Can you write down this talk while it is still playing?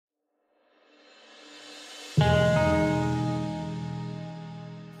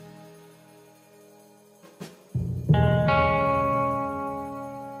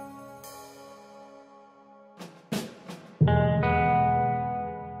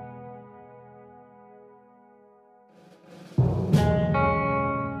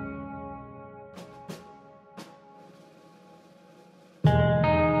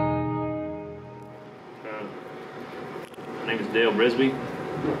Dale Brisby.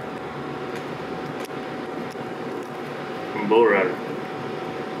 I'm a bull rider,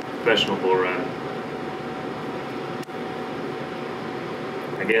 professional bull rider.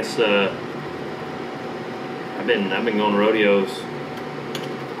 I guess I've been going to rodeos.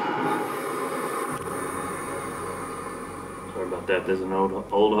 Sorry about that. There's an old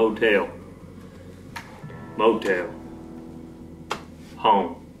hotel, motel,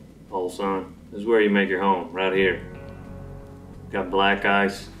 home. Old son, this is where you make your home, right here. Got black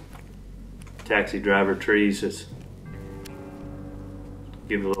ice, taxi driver trees, just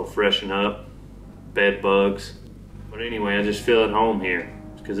give it a little freshen up, bed bugs. But anyway, I just feel at home here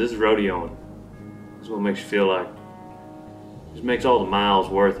because this is rodeoing. This is what makes you feel like, just makes all the miles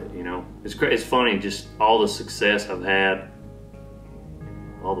worth it, you know. It's funny, just all the success I've had,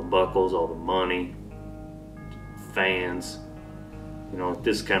 all the buckles, all the money, fans, you know,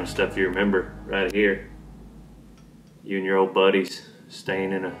 this kind of stuff you remember right here. You and your old buddies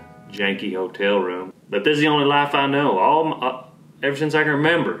staying in a janky hotel room. But this is the only life I know. Ever since I can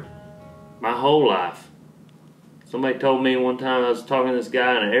remember, my whole life. Somebody told me one time, I was talking to this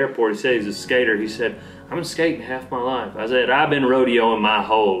guy in an airport, he said he's a skater. He said, I've been skating half my life. I said, I've been rodeoing my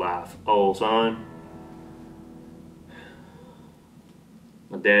whole life, old son.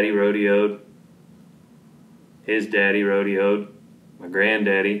 My daddy rodeoed. His daddy rodeoed. My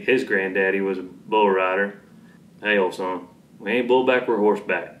granddaddy, his granddaddy was a bull rider. Hey, old son, we ain't bullback, we're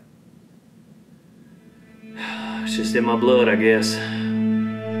horseback. It's just in my blood, I guess.